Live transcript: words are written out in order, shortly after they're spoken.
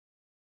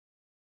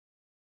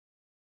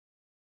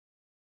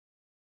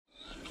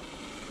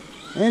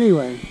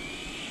Anyway,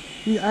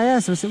 I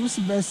asked him, I said, what's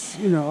the best,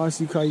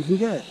 RC car you can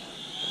get?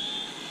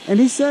 And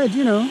he said,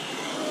 he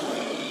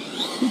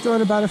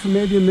thought about it for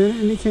maybe a minute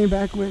and he came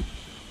back with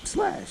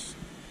Slash,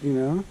 He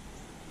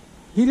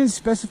didn't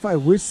specify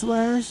which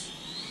Slash.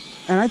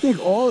 And I think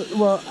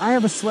I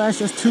have a Slash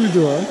that's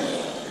 2-door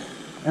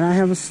and I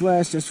have a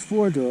Slash that's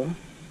 4-door.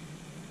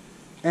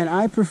 And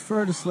I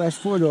prefer the Slash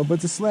 4-door,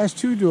 but the Slash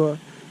 2-door,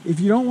 if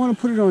you don't want to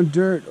put it on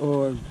dirt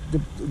or the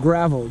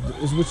gravel,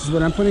 which is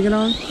what I'm putting it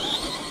on,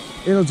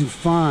 it'll do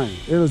fine.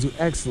 It'll do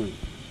excellent.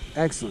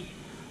 Excellent.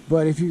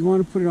 But if you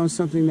want to put it on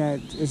something that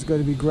is going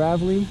to be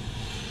gravelly,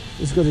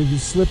 it's going to be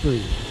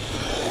slippery.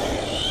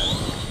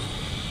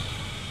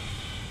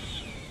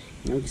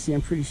 Now you can see,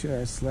 I'm pretty sure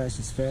that Slash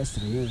is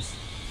faster than this.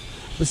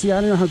 But see,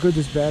 I don't know how good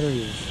this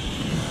battery is.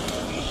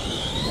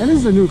 And this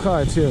is a new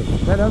car too.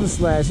 That other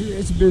Slash,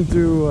 it's been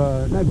through,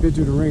 not been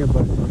through the ringer,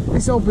 but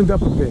it's opened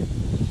up a bit,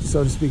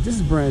 so to speak. This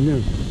is brand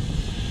new.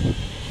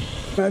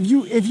 Now,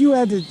 if you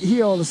had to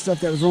hear all the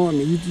stuff that was wrong with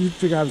me, you'd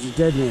figure I was a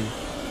dead man.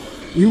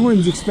 You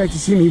wouldn't expect to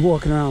see me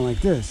walking around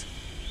like this,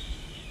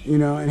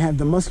 and have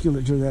the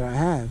musculature that I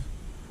have.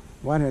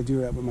 Why did I do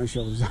that with my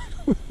shoulders? I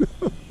don't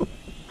know.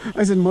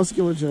 I said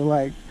musculature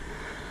like,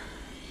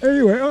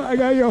 anyway, I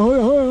got you, hold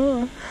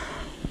on.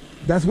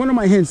 That's one of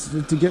my hints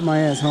to get my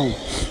ass home.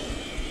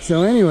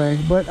 So anyway,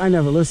 but I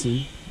never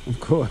listen, of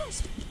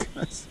course,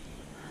 because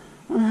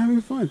I'm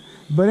having fun.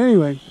 But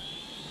anyway,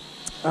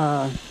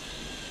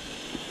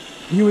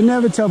 you would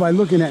never tell by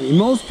looking at me.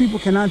 Most people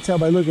cannot tell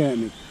by looking at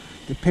me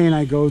the pain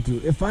I go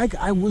through.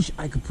 I wish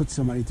I could put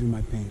somebody through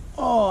my pain.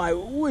 Oh, I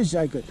wish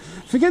I could.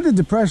 Forget the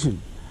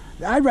depression.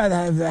 I'd rather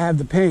have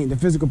the pain, the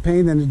physical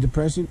pain, than the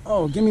depression.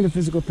 Oh, give me the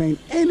physical pain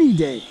any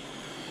day.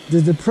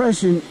 The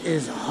depression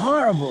is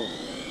horrible.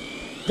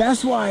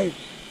 That's why,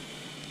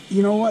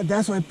 you know what?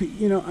 That's why,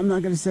 I'm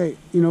not going to say,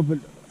 but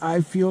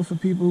I feel for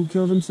people who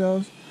kill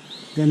themselves.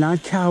 They're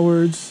not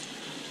cowards.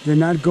 They're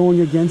not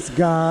going against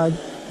God.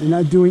 They're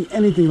not doing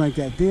anything like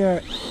that.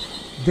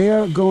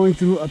 They're going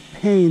through a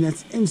pain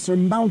that's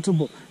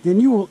insurmountable than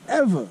you will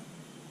ever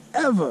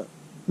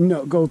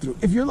go through.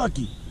 If you're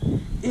lucky.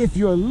 If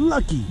you're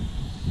lucky,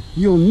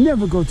 you'll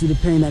never go through the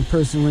pain that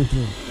person went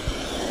through.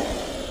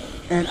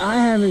 And I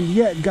haven't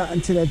yet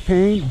gotten to that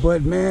pain,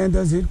 but man,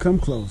 does it come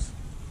close.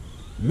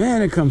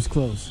 Man, it comes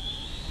close.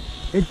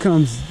 It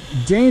comes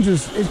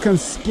dangerous. It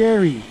comes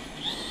scary.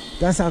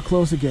 That's how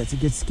close it gets.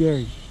 It gets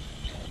scary.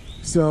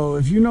 So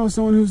if you know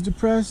someone who's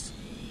depressed,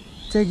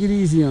 take it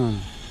easy on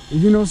them.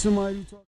 If you know somebody